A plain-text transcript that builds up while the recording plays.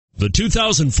The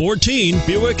 2014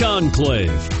 Buick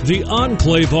Enclave. The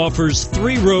Enclave offers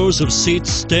 3 rows of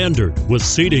seats standard with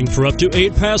seating for up to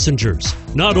 8 passengers.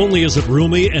 Not only is it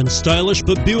roomy and stylish,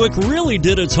 but Buick really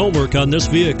did its homework on this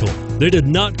vehicle. They did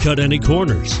not cut any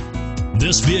corners.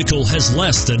 This vehicle has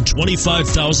less than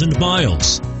 25,000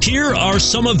 miles. Here are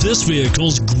some of this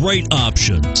vehicle's great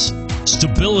options: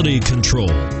 stability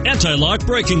control, anti-lock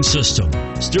braking system,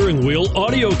 steering wheel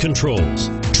audio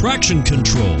controls, traction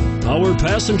control, power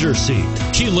passenger seat,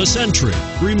 keyless entry,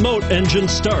 remote engine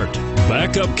start,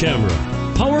 backup camera,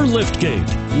 power liftgate,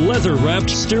 leather-wrapped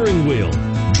steering wheel.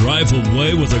 Drive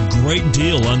away with a great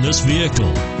deal on this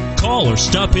vehicle. Call or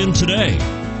stop in today.